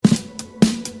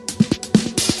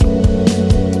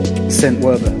St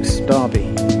Werburgh's, Derby.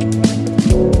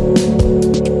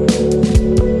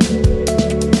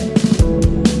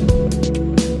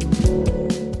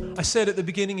 I said at the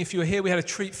beginning, if you were here, we had a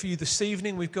treat for you this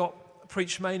evening. We've got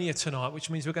Preach Mania tonight, which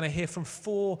means we're going to hear from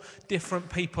 4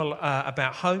 different people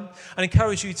about home. I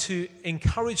encourage you to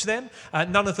encourage them.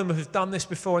 None of them have done this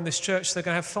before in this church. So they're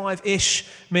going to have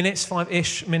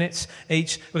 5-ish minutes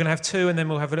each. We're going to have 2, and then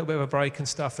we'll have a little bit of a break and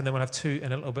stuff, and then we'll have 2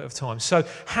 in a little bit of time. So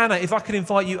Hannah, if I could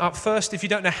invite you up first. If you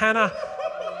don't know Hannah,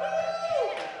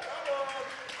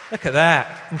 look at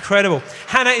that. Incredible.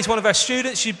 Hannah is one of our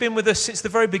students. You've been with us since the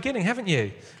very beginning, haven't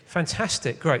you?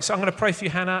 Fantastic. Great. So I'm going to pray for you,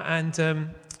 Hannah,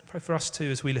 and pray for us too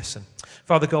as we listen.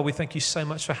 Father God, we thank you so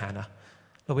much for Hannah.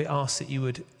 Lord, we ask that you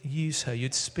would use her,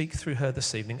 you'd speak through her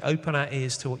this evening. Open our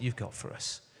ears to what you've got for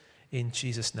us. In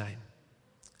Jesus' name.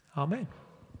 Amen.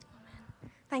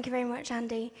 Thank you very much,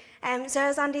 Andy. So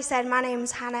as Andy said, my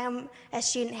name's Hannah. I'm a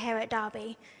student here at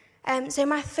Derby. So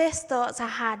my first thoughts I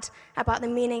had about the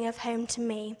meaning of home to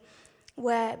me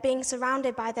were being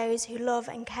surrounded by those who love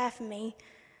and care for me,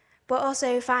 but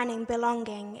also finding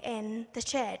belonging in the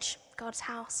church, God's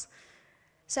house.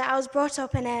 So I was brought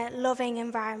up in a loving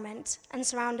environment and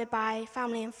surrounded by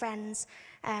family and friends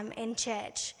in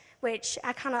church, which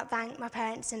I cannot thank my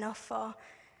parents enough for.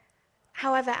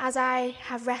 However, as I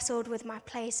have wrestled with my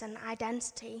place and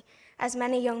identity, as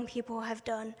many young people have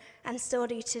done and still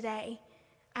do today,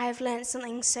 I have learned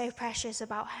something so precious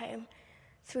about home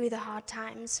through the hard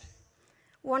times.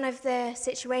 One of the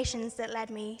situations that led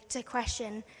me to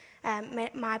question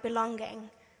my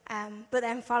belonging, but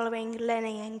then following,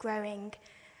 learning and growing,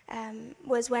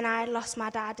 was when I lost my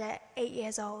dad at 8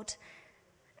 years old.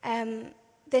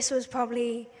 This was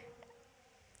probably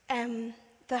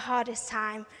the hardest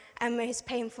time and most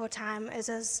painful time as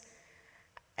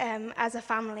a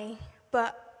family.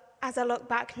 But as I look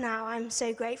back now, I'm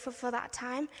so grateful for that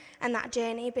time and that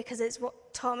journey because it's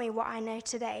what taught me what I know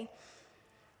today.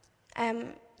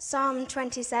 Psalm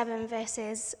 27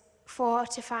 verses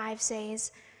 4-5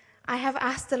 says, I have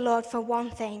asked the Lord for one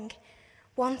thing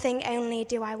only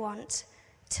do I want,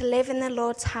 to live in the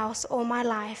Lord's house all my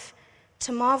life,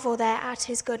 to marvel there at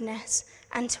his goodness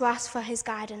and to ask for his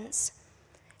guidance.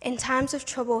 In times of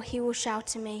trouble he will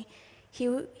shelter me,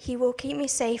 he will keep me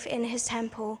safe in his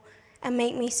temple and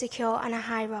make me secure on a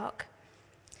high rock.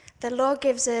 The Lord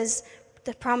gives us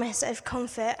the promise of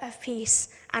comfort, of peace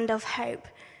and of hope.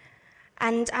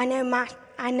 And I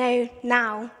know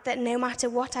now that no matter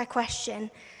what I question,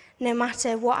 no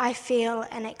matter what I feel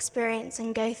and experience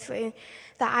and go through,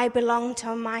 that I belong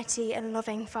to a mighty and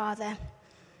loving Father.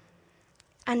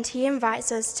 And he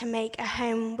invites us to make a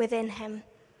home within him.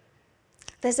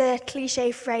 There's a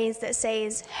cliche phrase that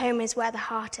says, home is where the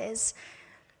heart is.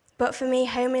 But for me,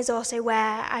 home is also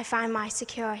where I find my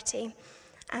security.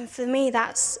 And for me,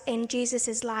 that's in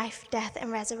Jesus' life, death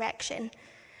and resurrection,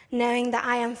 knowing that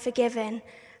I am forgiven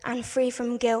and free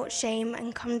from guilt, shame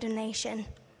and condemnation.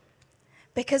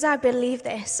 Because I believe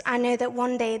this, I know that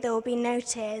one day there will be no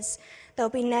tears, there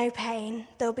will be no pain,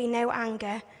 there will be no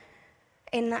anger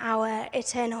in our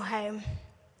eternal home.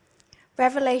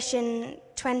 Revelation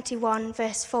 21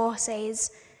 verse 4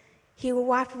 says, he will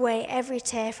wipe away every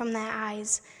tear from their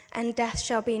eyes, and death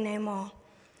shall be no more.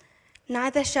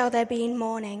 Neither shall there be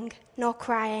mourning, nor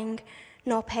crying,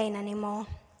 nor pain anymore,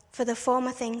 for the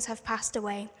former things have passed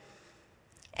away.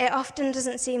 It often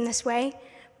doesn't seem this way,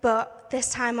 but this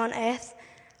time on earth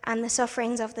and the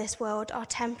sufferings of this world are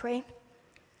temporary.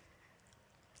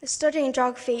 Studying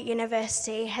geography at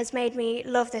university has made me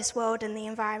love this world and the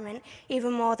environment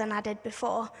even more than I did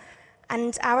before.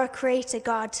 And our Creator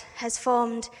God has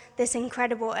formed this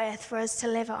incredible earth for us to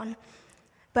live on,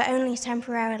 but only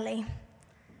temporarily.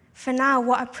 For now,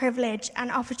 what a privilege and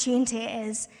opportunity it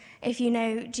is, if you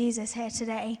know Jesus here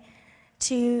today,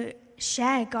 to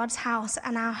share God's house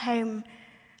and our home,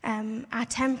 our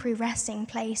temporary resting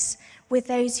place, with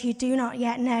those who do not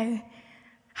yet know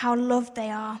how loved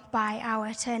they are by our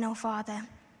eternal Father.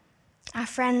 Our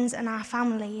friends and our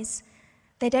families,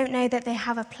 they don't know that they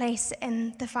have a place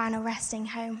in the final resting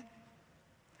home.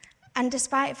 And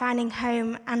despite finding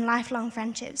home and lifelong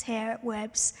friendships here at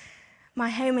Werbs, my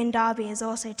home in Derby is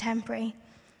also temporary.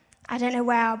 I don't know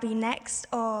where I'll be next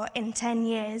or in 10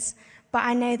 years, but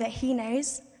I know that he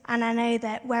knows, and I know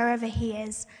that wherever he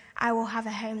is, I will have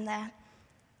a home there.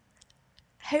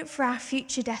 Hope for our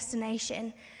future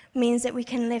destination means that we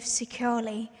can live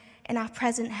securely in our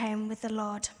present home with the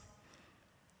Lord.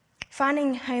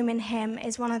 Finding home in him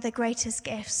is one of the greatest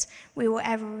gifts we will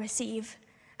ever receive,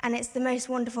 and it's the most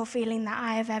wonderful feeling that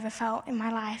I have ever felt in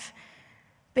my life.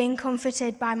 Being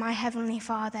comforted by my Heavenly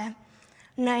Father,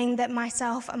 knowing that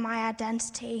myself and my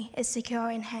identity is secure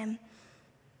in him,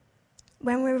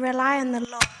 When we rely on the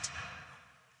Lord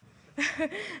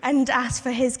and ask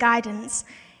for his guidance,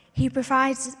 he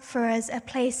provides for us a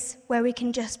place where we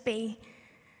can just be.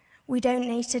 We don't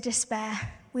need to despair.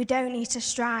 We don't need to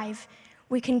strive.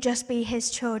 We can just be his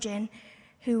children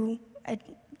who are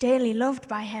dearly loved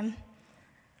by him.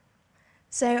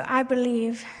 So I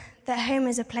believe that home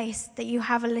is a place that you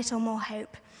have a little more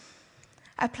hope,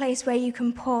 a place where you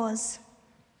can pause,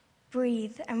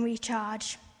 breathe, and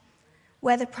recharge,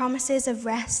 where the promises of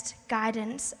rest,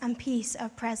 guidance, and peace are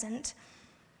present.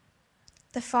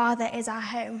 The Father is our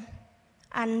home,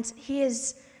 and he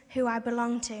is who I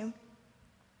belong to.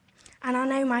 And I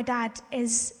know my dad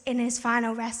is in his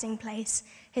final resting place,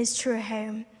 his true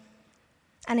home.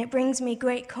 And it brings me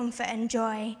great comfort and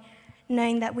joy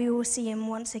knowing that we will see him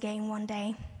once again one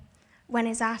day, when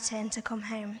it's our turn to come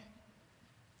home.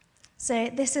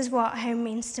 So this is what home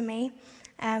means to me.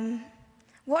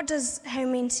 What does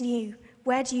home mean to you?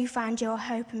 Where do you find your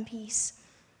hope and peace?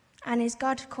 And is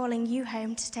God calling you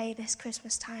home today this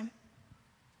Christmas time?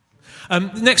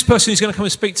 The next person who's going to come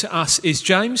and speak to us is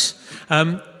James.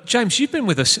 James, you've been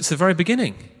with us since the very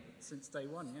beginning. Since day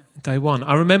one, yeah. Day one.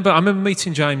 I remember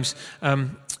meeting James,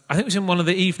 I think it was in one of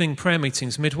the evening prayer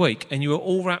meetings midweek, and you were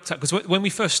all wrapped up. Because when we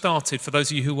first started, for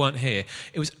those of you who weren't here,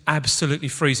 it was absolutely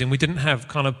freezing. We didn't have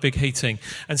kind of big heating.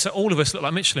 And so all of us looked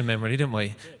like Michelin men, really, didn't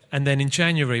we? And then in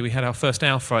January, we had our first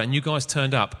Alpha, and you guys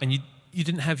turned up, and you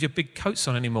didn't have your big coats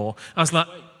on anymore. I was like,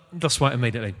 lost weight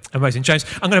immediately. Amazing. James,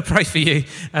 I'm going to pray for you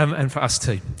and for us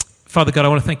too. Father God, I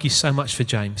want to thank you so much for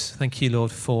James. Thank you,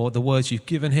 Lord, for the words you've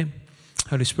given him.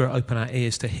 Holy Spirit, open our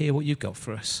ears to hear what you've got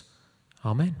for us.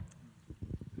 Amen.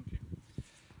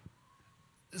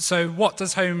 So what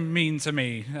does home mean to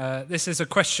me? This is a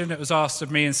question that was asked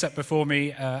of me and set before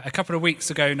me a couple of weeks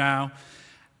ago now.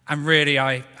 And really,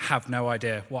 I have no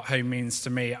idea what home means to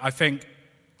me. I think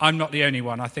I'm not the only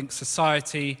one. I think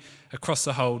society across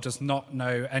the whole does not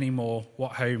know anymore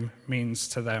what home means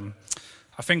to them.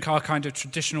 I think our kind of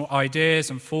traditional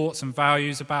ideas and thoughts and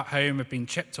values about home have been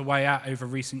chipped away at over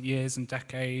recent years and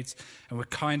decades, and we're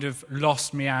kind of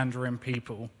lost, meandering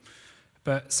people.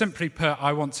 But simply put,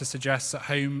 I want to suggest that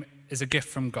home is a gift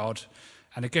from God,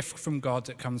 and a gift from God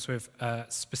that comes with a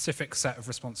specific set of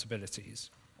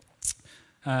responsibilities.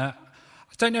 I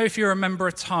don't know if you remember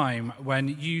a time when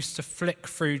you used to flick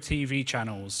through TV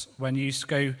channels, when you used to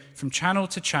go from channel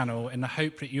to channel in the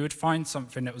hope that you would find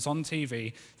something that was on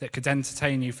TV that could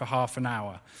entertain you for half an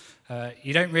hour.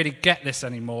 You don't really get this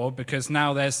anymore because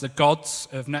now there's the gods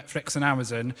of Netflix and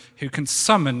Amazon who can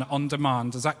summon on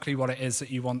demand exactly what it is that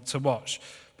you want to watch.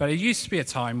 But it used to be a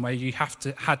time where you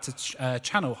had to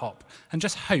channel hop and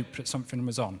just hope that something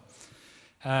was on.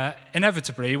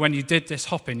 Inevitably, when you did this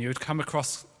hopping, you would come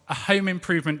across a home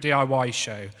improvement DIY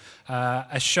show,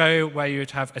 a show where you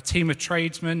would have a team of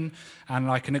tradesmen and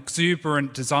like an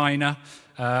exuberant designer,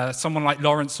 someone like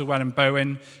Lawrence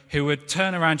Llewellyn-Bowen, who would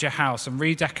turn around your house and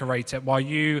redecorate it while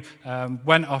you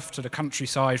went off to the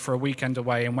countryside for a weekend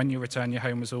away, and when you return, your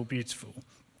home was all beautiful.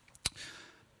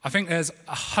 I think there's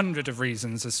 100 of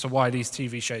reasons as to why these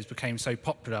TV shows became so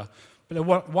popular, but the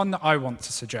one that I want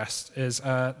to suggest is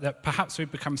that perhaps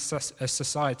we've become a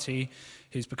society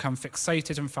who's become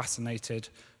fixated and fascinated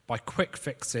by quick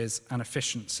fixes and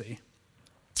efficiency.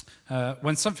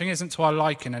 When something isn't to our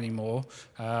liking anymore,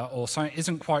 or something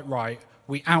isn't quite right,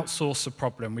 we outsource the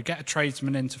problem. We get a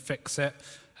tradesman in to fix it,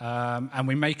 and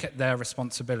we make it their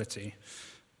responsibility.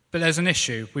 But there's an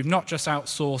issue. We've not just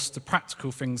outsourced the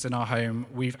practical things in our home,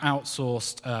 we've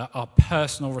outsourced our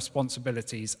personal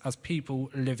responsibilities as people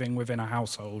living within a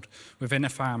household, within a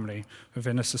family,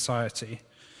 within a society.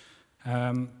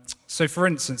 So for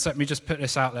instance, let me just put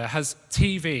this out there. Has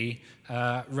TV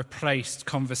replaced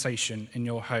conversation in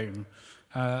your home?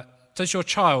 Does your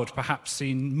child perhaps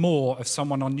see more of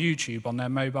someone on YouTube on their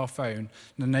mobile phone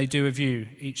than they do of you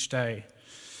each day?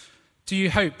 Do you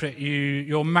hope that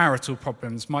your marital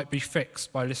problems might be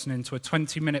fixed by listening to a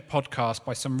 20-minute podcast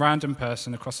by some random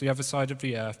person across the other side of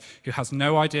the earth who has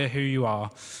no idea who you are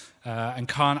and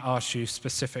can't ask you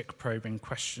specific probing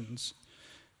questions?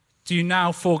 Do you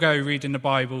now forego reading the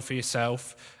Bible for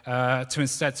yourself to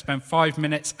instead spend 5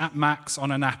 minutes at max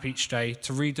on an app each day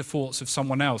to read the thoughts of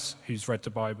someone else who's read the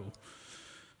Bible?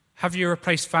 Have you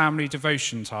replaced family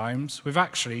devotion times with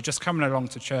actually just coming along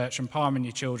to church and palming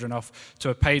your children off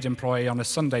to a paid employee on a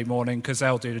Sunday morning because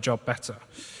they'll do the job better?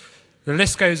 The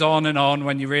list goes on and on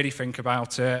when you really think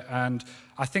about it, and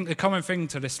I think the common thing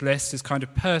to this list is kind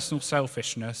of personal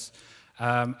selfishness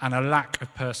and a lack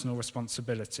of personal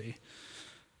responsibility.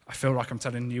 I feel like I'm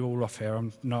telling you all off here.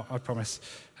 I'm not, I promise.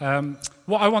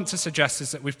 What I want to suggest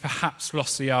is that we've perhaps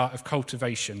lost the art of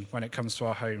cultivation when it comes to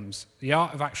our homes. The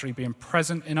art of actually being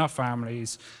present in our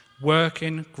families,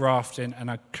 working, grafting,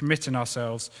 and committing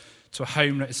ourselves to a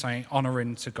home that is saying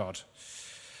honouring to God.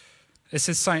 This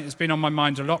is something that's been on my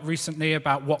mind a lot recently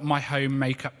about what my home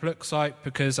makeup looks like,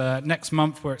 because next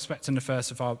month we're expecting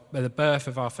the birth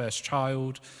of our first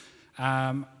child.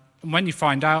 And when you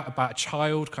find out about a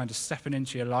child kind of stepping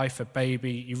into your life, a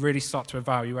baby, you really start to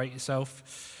evaluate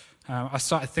yourself. I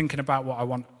started thinking about what I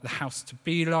want the house to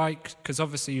be like, because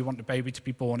obviously you want the baby to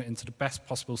be born into the best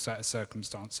possible set of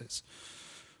circumstances.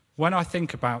 When I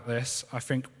think about this, I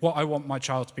think what I want my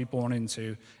child to be born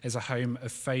into is a home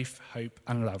of faith, hope,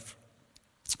 and love.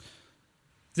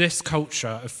 This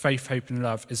culture of faith, hope, and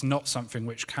love is not something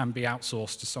which can be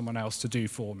outsourced to someone else to do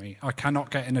for me. I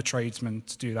cannot get in a tradesman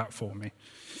to do that for me.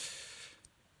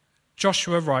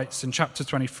 Joshua writes in chapter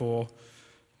 24,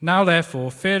 "Now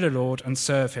therefore fear the Lord and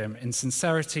serve him in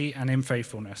sincerity and in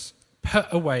faithfulness. Put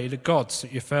away the gods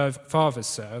that your fathers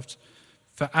served,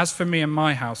 for as for me and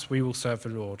my house, we will serve the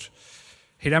Lord."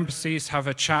 He then proceeds to have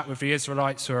a chat with the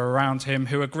Israelites who are around him,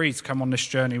 who agreed to come on this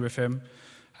journey with him.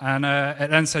 And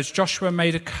it then says, Joshua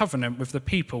made a covenant with the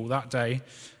people that day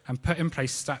and put in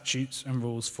place statutes and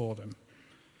rules for them.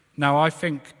 Now, I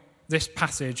think this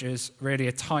passage is really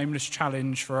a timeless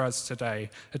challenge for us today,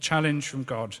 a challenge from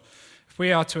God. If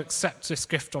we are to accept this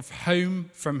gift of home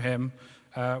from him,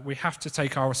 we have to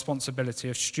take our responsibility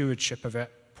of stewardship of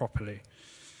it properly.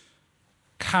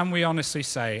 Can we honestly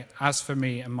say, as for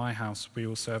me and my house, we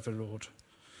will serve the Lord?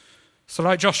 So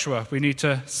like Joshua, we need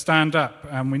to stand up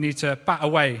and we need to bat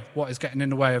away what is getting in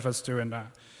the way of us doing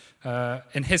that.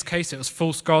 In his case, it was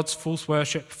false gods, false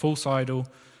worship, false idol.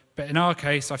 But in our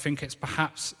case, I think it's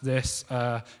perhaps this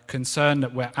concern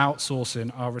that we're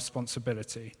outsourcing our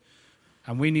responsibility.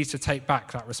 And we need to take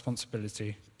back that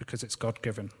responsibility because it's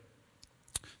God-given.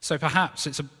 So perhaps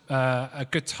it's a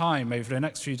good time over the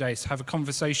next few days to have a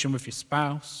conversation with your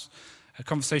spouse, a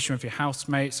conversation with your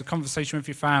housemates, a conversation with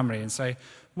your family, and say,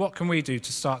 what can we do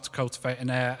to start to cultivate an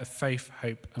air of faith,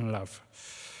 hope, and love?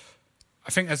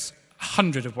 I think there's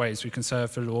 100 of ways we can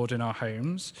serve the Lord in our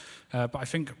homes, but I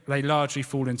think they largely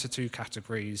fall into two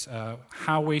categories.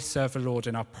 How we serve the Lord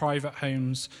in our private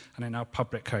homes and in our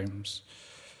public homes.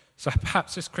 So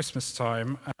perhaps this Christmas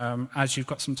time, as you've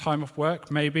got some time off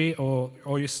work maybe, or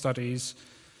your studies,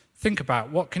 think about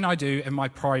what can I do in my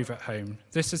private home?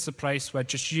 This is the place where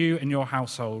just you and your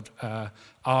household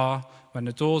are when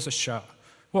the doors are shut.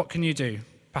 What can you do?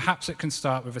 Perhaps it can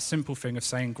start with a simple thing of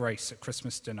saying grace at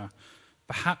Christmas dinner.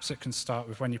 Perhaps it can start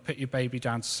with when you put your baby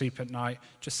down to sleep at night,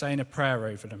 just saying a prayer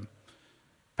over them.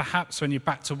 Perhaps when you're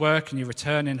back to work and you're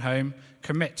returning home,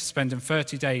 commit to spending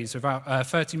 30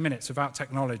 minutes without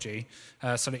technology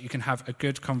so that you can have a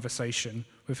good conversation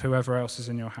with whoever else is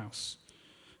in your house.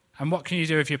 And what can you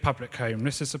do with your public home?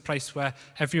 This is a place where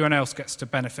everyone else gets to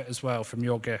benefit as well from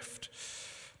your gift.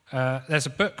 There's a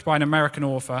book by an American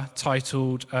author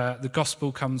titled The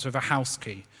Gospel Comes with a House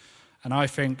Key. And I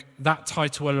think that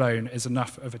title alone is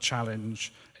enough of a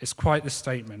challenge. It's quite the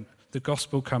statement. The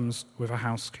gospel comes with a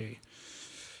house key.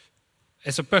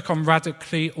 It's a book on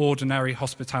radically ordinary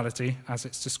hospitality, as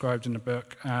it's described in the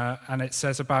book. And it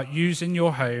says about using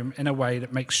your home in a way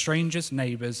that makes strangers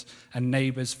neighbours and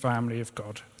neighbours family of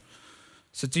God.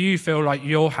 So do you feel like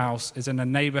your house is in a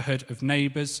neighbourhood of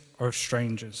neighbours or of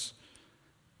strangers?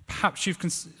 Perhaps you've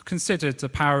considered the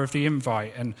power of the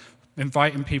invite and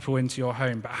inviting people into your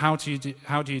home, but how do you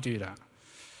do that?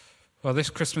 Well, this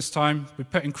Christmas time, we're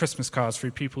putting Christmas cards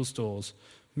through people's doors.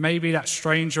 Maybe that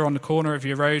stranger on the corner of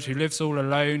your road who lives all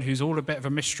alone, who's all a bit of a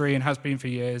mystery and has been for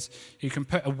years, you can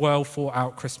put a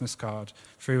well-thought-out Christmas card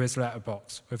through his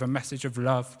letterbox with a message of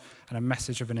love and a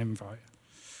message of an invite.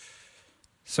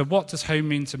 So what does home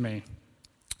mean to me?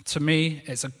 To me,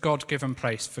 it's a God-given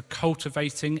place for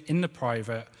cultivating in the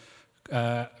private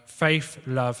faith,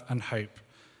 love, and hope.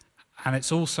 And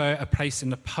it's also a place in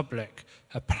the public,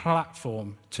 a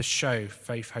platform to show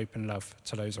faith, hope, and love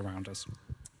to those around us.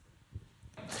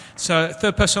 So,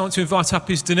 third person I want to invite up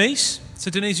is Denise.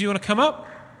 So, Denise, you want to come up?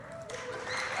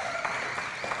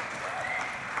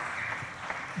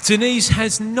 Denise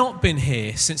has not been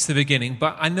here since the beginning,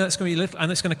 but I know it's going to be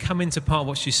it's going to come into part of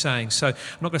what she's saying. So, I'm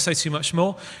not going to say too much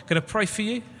more. I'm going to pray for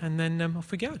you, and then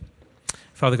off we go.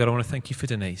 Father God, I want to thank you for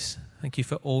Denise. Thank you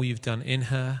for all you've done in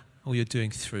her, all you're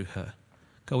doing through her.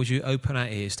 God, would you open our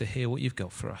ears to hear what you've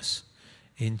got for us?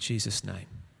 In Jesus' name.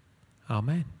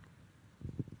 Amen.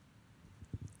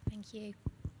 Thank you.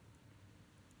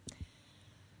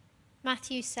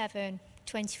 Matthew 7,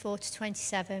 24 to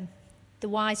 27. The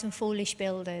wise and foolish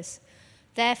builders.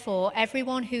 Therefore,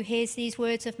 everyone who hears these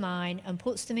words of mine and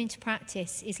puts them into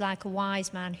practice is like a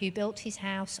wise man who built his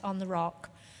house on the rock.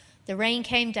 The rain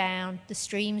came down, the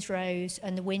streams rose,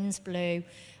 and the winds blew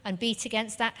and beat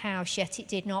against that house, yet it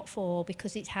did not fall,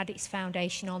 because it had its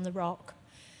foundation on the rock.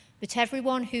 But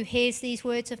everyone who hears these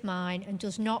words of mine and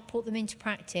does not put them into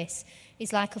practice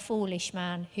is like a foolish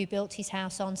man who built his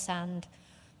house on sand.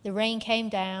 The rain came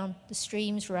down, the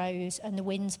streams rose, and the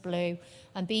winds blew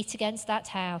and beat against that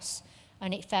house,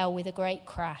 and it fell with a great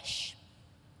crash.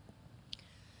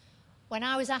 When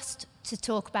I was asked to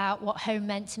talk about what home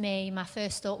meant to me, my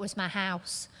first thought was my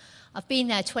house. I've been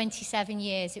there 27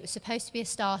 years. It was supposed to be a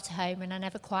starter home, and I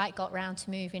never quite got round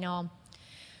to moving on.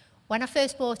 When I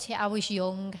first bought it, I was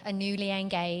young and newly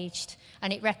engaged,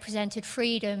 and it represented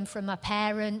freedom from my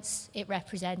parents. It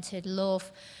represented love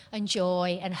and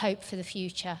joy and hope for the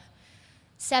future.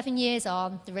 7 years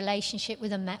on, the relationship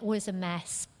was a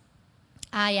mess.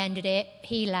 I ended it,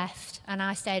 he left, and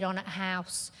I stayed on at a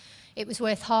house. It was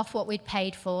worth half what we'd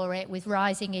paid for it, with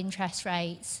rising interest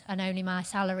rates and only my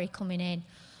salary coming in.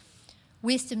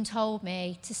 Wisdom told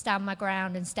me to stand my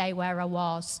ground and stay where I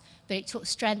was, but it took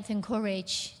strength and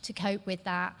courage to cope with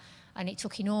that, and it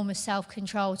took enormous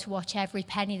self-control to watch every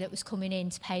penny that was coming in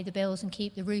to pay the bills and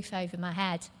keep the roof over my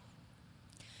head.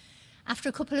 After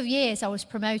a couple of years, I was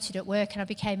promoted at work and I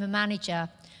became a manager,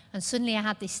 and suddenly I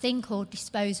had this thing called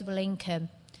disposable income,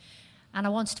 and I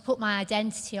wanted to put my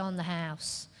identity on the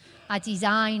house. I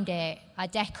designed it, I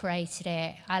decorated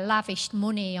it, I lavished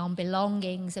money on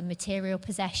belongings and material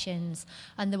possessions,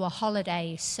 and there were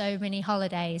holidays, so many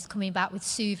holidays, coming back with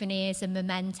souvenirs and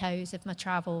mementos of my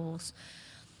travels.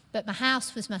 But my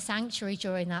house was my sanctuary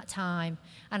during that time,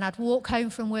 and I'd walk home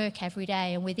from work every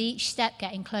day, and with each step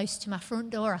getting closer to my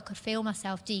front door, I could feel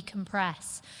myself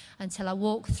decompress until I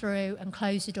walked through and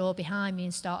closed the door behind me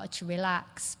and started to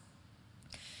relax.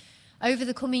 Over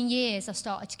the coming years, I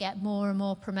started to get more and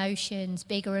more promotions,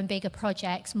 bigger and bigger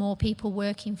projects, more people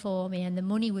working for me, and the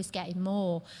money was getting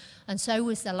more. And so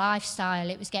was the lifestyle.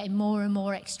 It was getting more and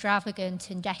more extravagant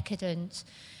and decadent.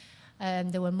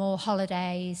 There were more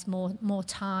holidays, more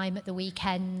time at the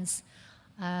weekends.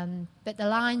 But the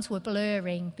lines were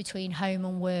blurring between home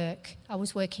and work. I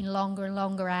was working longer and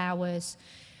longer hours.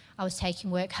 I was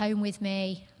taking work home with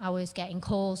me. I was getting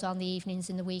calls on the evenings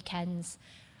and the weekends.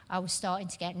 I was starting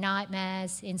to get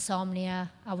nightmares, insomnia.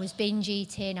 I was binge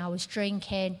eating. I was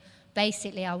drinking.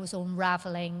 Basically, I was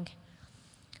unravelling.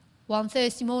 One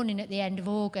Thursday morning at the end of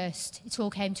August, it all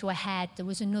came to a head. There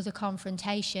was another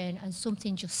confrontation, and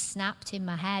something just snapped in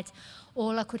my head.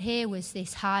 All I could hear was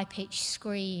this high-pitched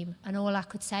scream, and all I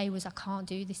could say was, I can't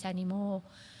do this anymore.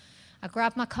 I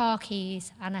grabbed my car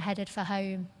keys and I headed for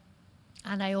home,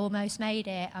 and I almost made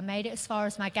it. I made it as far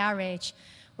as my garage,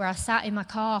 where I sat in my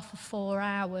car for 4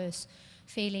 hours,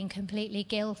 feeling completely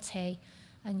guilty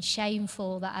and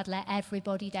shameful that I'd let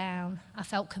everybody down. I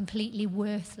felt completely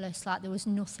worthless, like there was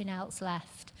nothing else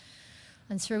left.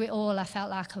 And through it all, I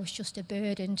felt like I was just a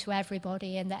burden to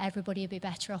everybody, and that everybody would be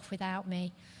better off without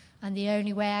me. And the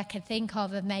only way I could think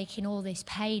of making all this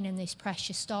pain and this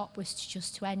pressure stop was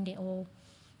just to end it all.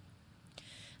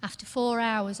 After 4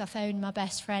 hours, I phoned my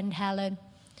best friend, Helen.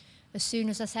 As soon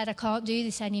as I said, I can't do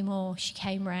this anymore, she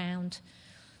came round.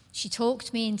 She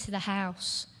talked me into the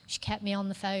house. She kept me on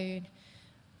the phone,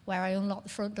 where I unlocked the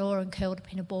front door and curled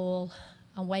up in a ball.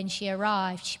 And when she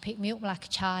arrived, she picked me up like a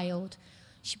child.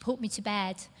 She put me to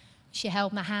bed. She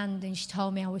held my hand and she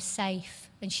told me I was safe.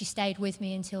 And she stayed with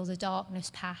me until the darkness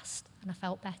passed, and I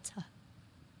felt better.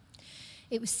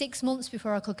 It was 6 months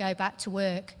before I could go back to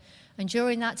work. And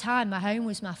during that time, my home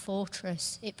was my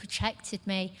fortress. It protected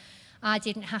me. I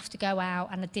didn't have to go out,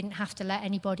 and I didn't have to let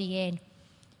anybody in.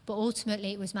 But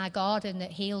ultimately, it was my garden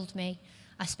that healed me.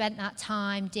 I spent that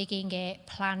time digging it,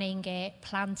 planning it,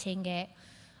 planting it.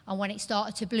 And when it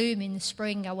started to bloom in the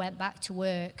spring, I went back to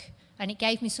work. And it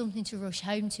gave me something to rush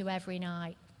home to every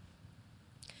night.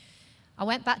 I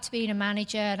went back to being a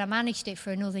manager, and I managed it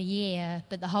for another year.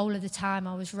 But the whole of the time,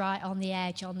 I was right on the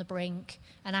edge, on the brink.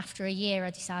 And after a year, I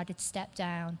decided to step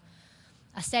down.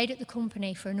 I stayed at the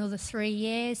company for another 3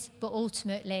 years, but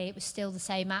ultimately it was still the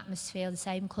same atmosphere, the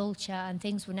same culture, and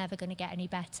things were never going to get any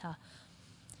better.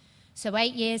 So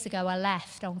 8 years ago, I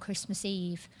left on Christmas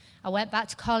Eve. I went back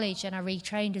to college and I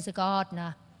retrained as a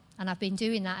gardener, and I've been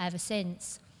doing that ever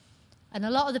since. And a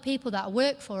lot of the people that I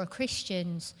work for are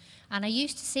Christians, and I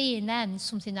used to see in them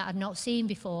something that I'd not seen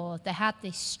before. They had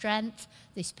this strength,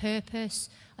 this purpose,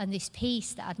 and this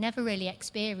peace that I'd never really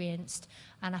experienced,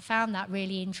 and I found that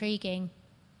really intriguing.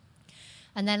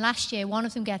 And then last year, one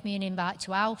of them gave me an invite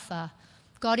to Alpha.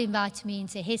 God invited me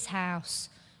into his house.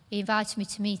 He invited me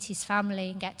to meet his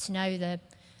family and get to know them.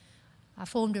 I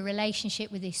formed a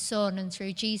relationship with his Son, and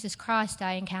through Jesus Christ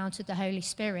I encountered the Holy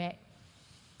Spirit.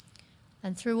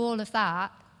 And through all of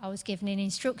that, I was given an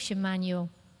instruction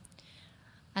manual.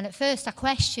 And at first I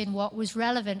questioned what was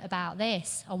relevant about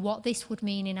this and what this would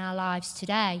mean in our lives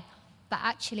today. But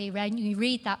actually, when you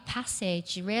read that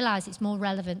passage, you realise it's more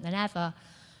relevant than ever,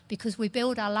 because we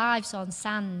build our lives on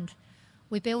sand.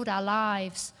 We build our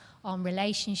lives on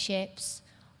relationships,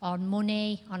 on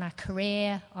money, on our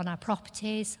career, on our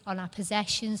properties, on our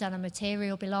possessions, on our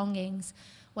material belongings,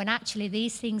 when actually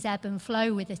these things ebb and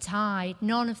flow with the tide.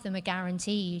 None of them are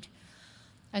guaranteed.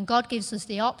 And God gives us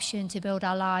the option to build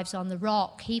our lives on the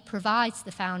rock. He provides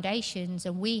the foundations,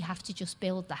 and we have to just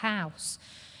build the house.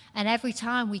 And every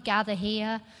time we gather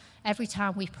here, every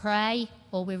time we pray,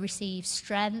 or we receive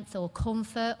strength or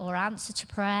comfort or answer to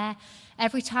prayer,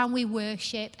 every time we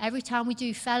worship, every time we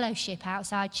do fellowship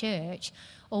outside church,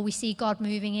 or we see God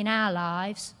moving in our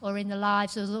lives or in the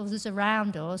lives of others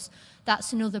around us,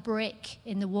 that's another brick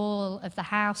in the wall of the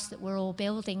house that we're all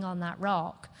building on that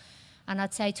rock. And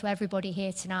I'd say to everybody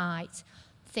here tonight,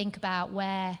 think about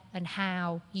where and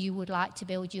how you would like to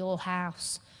build your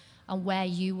house and where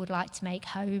you would like to make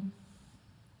home.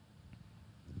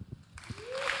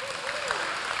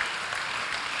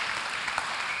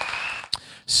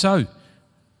 So,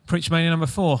 Preach Mania number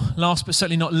 4. Last but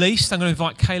certainly not least, I'm going to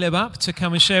invite Caleb up to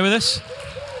come and share with us.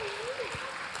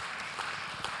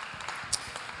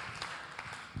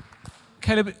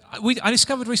 Caleb, I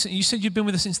discovered recently, you said you'd been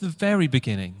with us since the very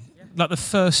beginning, like the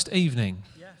first evening.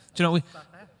 Yes. Do you know what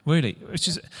really? It's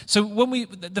just, so when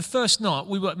the first night,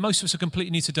 most of us are completely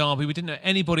new to Derby. We didn't know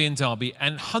anybody in Derby,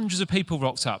 and hundreds of people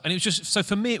rocked up. And it was just, so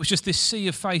for me, it was just this sea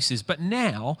of faces. But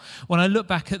now, when I look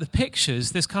back at the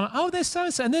pictures, there's kind of, oh, there's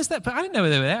so-and-so, and there's that. But I didn't know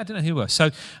they were there. I didn't know who you were.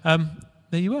 So there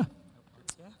you were.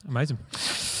 Amazing.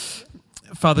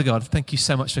 Father God, thank you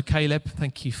so much for Caleb.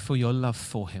 Thank you for your love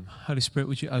for him. Holy Spirit,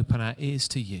 would you open our ears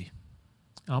to you?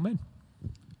 Amen.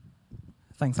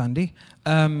 Thanks, Andy.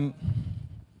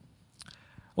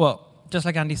 Well, just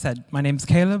like Andy said, my name's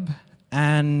Caleb,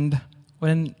 and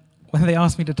when they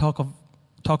asked me to talk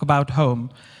about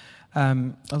home,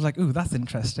 I was like, ooh, that's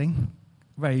interesting.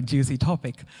 Very juicy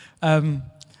topic.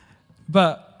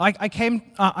 But I came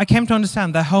to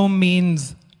understand that home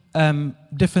means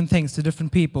different things to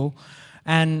different people,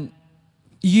 and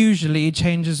usually it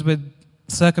changes with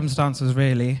circumstances,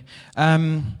 really.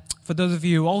 For those of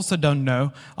you who also don't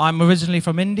know, I'm originally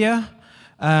from India,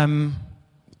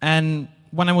 and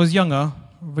when I was younger,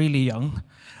 really young,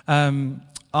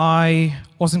 I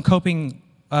wasn't coping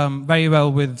very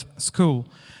well with school.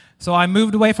 So I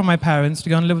moved away from my parents to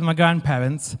go and live with my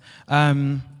grandparents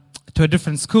to a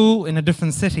different school in a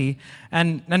different city,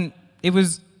 and it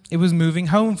was moving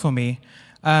home for me.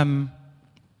 And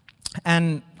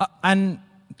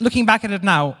looking back at it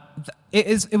now,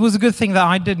 it was a good thing that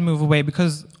I did move away,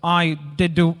 because I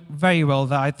did do very well,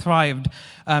 that I thrived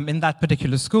in that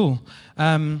particular school.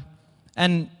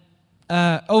 And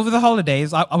over the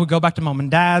holidays, I would go back to mom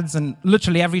and dad's, and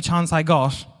literally every chance I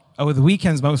got, over the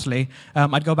weekends mostly,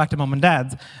 I'd go back to mom and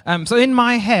dad's. So in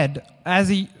my head, as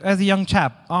a young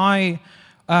chap, my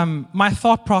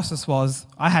thought process was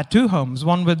I had 2 homes,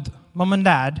 one with mom and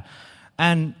dad,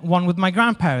 and one with my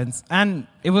grandparents, and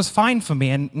it was fine for me,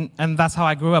 and that's how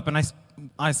I grew up, and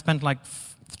I spent like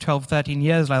 12, 13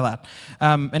 years like that,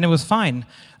 and it was fine.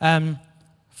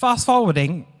 Fast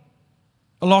forwarding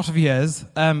a lot of years,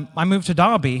 I moved to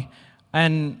Derby,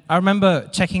 and I remember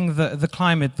checking the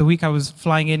climate the week I was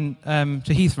flying in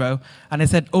to Heathrow, and it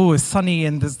said, oh, it's sunny,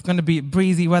 and there's going to be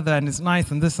breezy weather, and it's nice,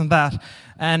 and this and that.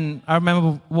 And I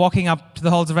remember walking up to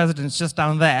the halls of residence just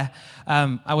down there.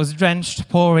 I was drenched,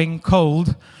 pouring,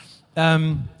 cold.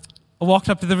 I walked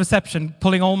up to the reception,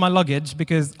 pulling all my luggage,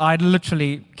 because I'd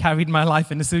literally carried my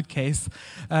life in a suitcase.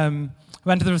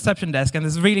 Went to the reception desk, and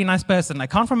this really nice person, I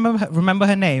can't remember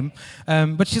her name,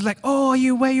 but she's like, oh,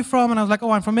 where are you from? And I was like, oh,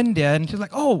 I'm from India. And she's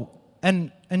like, oh,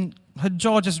 and her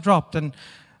jaw just dropped, and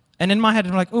in my head,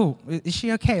 I'm like, oh, is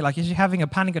she okay? Like, is she having a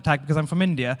panic attack because I'm from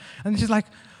India? And she's like,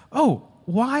 oh,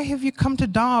 why have you come to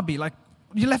Derby? Like,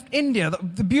 you left India,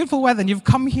 the beautiful weather, and you've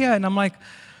come here. And I'm like,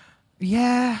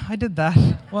 yeah, I did that.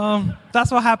 Well, that's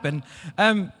what happened.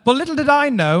 But little did I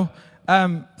know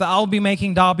that I'll be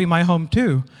making Derby my home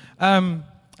too. And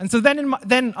so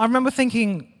then I remember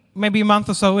thinking, maybe a month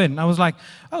or so in, I was like,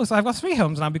 oh, so I've got 3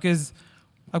 homes now, because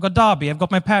I've got Derby, I've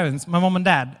got my parents, my mom and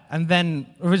dad, and then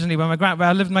originally where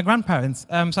I lived with my grandparents.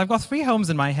 So I've got 3 homes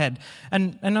in my head.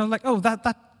 And I was like, oh,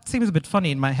 that seems a bit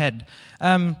funny in my head.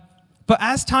 But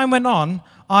as time went on,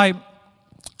 I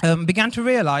began to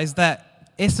realize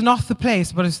that it's not the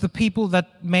place, but it's the people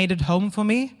that made it home for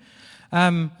me.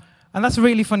 And that's a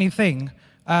really funny thing.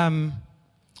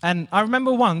 And I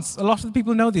remember once, a lot of the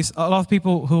people know this, a lot of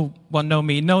people who know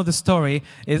me know the story,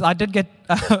 is I did get,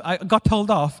 I got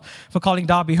told off for calling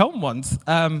Derby home once,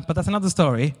 but that's another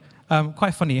story.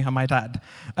 Quite funny, I might add.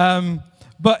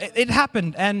 But it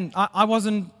happened, and I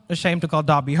wasn't ashamed to call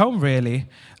Derby home, really.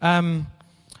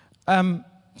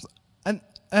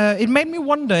 It made me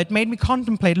wonder, it made me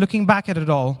contemplate, looking back at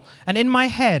it all. And in my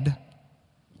head,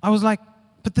 I was like,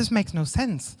 but this makes no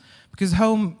sense. Because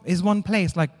home is one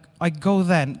place, like, I go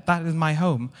there, and that is my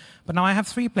home. But now I have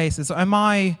 3 places, so am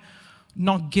I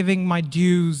not giving my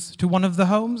dues to one of the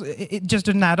homes? It just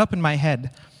didn't add up in my head.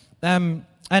 And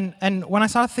when I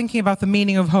started thinking about the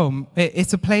meaning of home,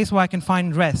 it's a place where I can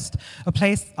find rest, a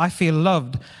place I feel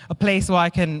loved, a place where I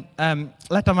can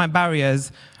let down my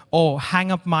barriers or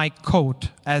hang up my coat,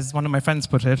 as one of my friends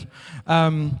put it.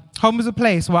 Home is a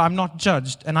place where I'm not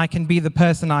judged and I can be the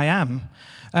person I am.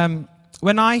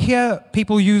 When I hear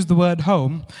people use the word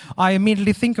home, I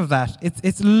immediately think of that.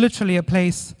 It's literally a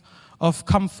place of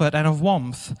comfort and of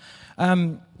warmth.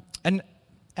 And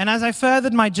as I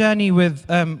furthered my journey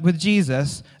with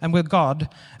Jesus and with God,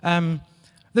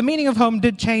 the meaning of home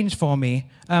did change for me.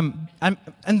 And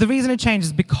the reason it changed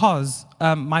is because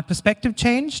my perspective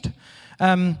changed.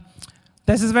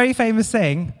 There's this very famous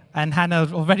saying, and Hannah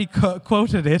already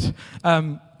quoted it,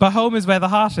 but home is where the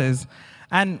heart is.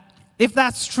 And if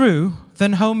that's true,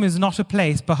 then home is not a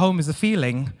place, but home is a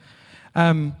feeling.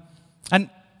 And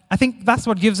I think that's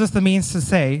what gives us the means to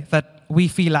say that we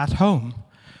feel at home.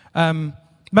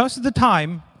 Most of the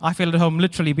time, I feel at home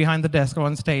literally behind the desk or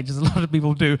on stage, as a lot of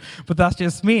people do, but that's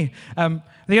just me.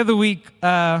 The other week,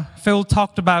 Phil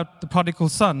talked about the prodigal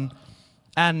son,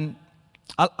 and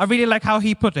I really like how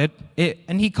he put it,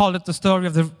 and he called it the story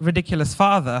of the ridiculous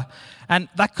father. And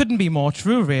that couldn't be more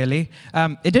true, really.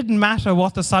 It didn't matter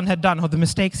what the son had done or the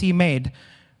mistakes he made,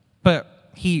 but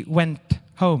he went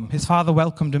home. His father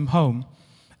welcomed him home.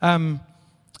 And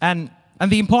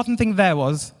the important thing there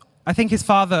was, I think his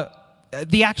father,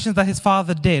 the actions that his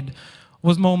father did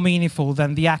was more meaningful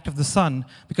than the act of the son,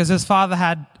 because his father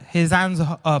had his hands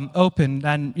opened,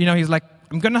 and he's like,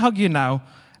 I'm going to hug you now.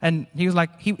 And he was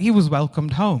like, he was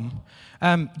welcomed home.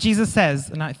 Jesus says,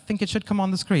 and I think it should come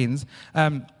on the screens,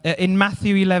 in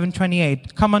Matthew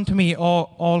 11:28, come unto me,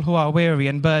 all who are weary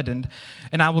and burdened,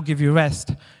 and I will give you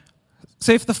rest.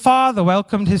 So if the father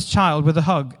welcomed his child with a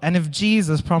hug, and if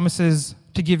Jesus promises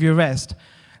to give you rest,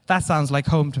 that sounds like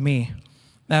home to me.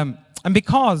 And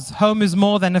because home is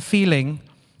more than a feeling,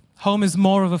 home is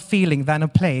more of a feeling than a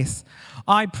place,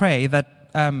 I pray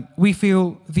that we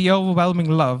feel the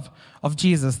overwhelming love of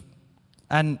Jesus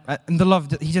and the love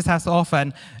that he just has to offer.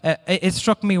 And it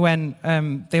struck me when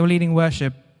they were leading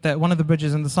worship, that one of the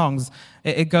bridges in the songs,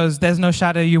 it goes, there's no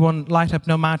shadow you won't light up,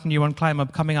 no mountain you won't climb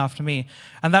up, coming after me.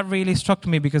 And that really struck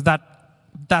me, because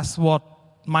that's what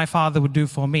my father would do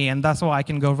for me, and that's what I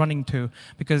can go running to,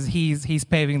 because he's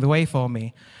paving the way for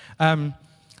me.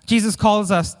 Jesus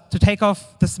calls us to take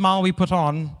off the smile we put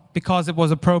on because it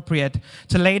was appropriate,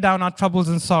 to lay down our troubles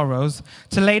and sorrows,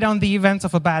 to lay down the events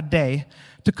of a bad day,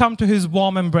 to come to his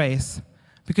warm embrace,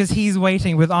 because he's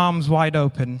waiting with arms wide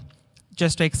open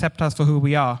just to accept us for who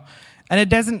we are. And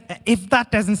if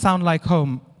that doesn't sound like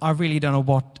home, I really don't know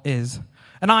what is.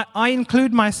 And I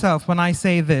include myself when I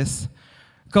say this: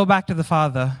 go back to the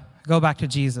Father, go back to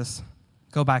Jesus,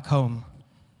 go back home.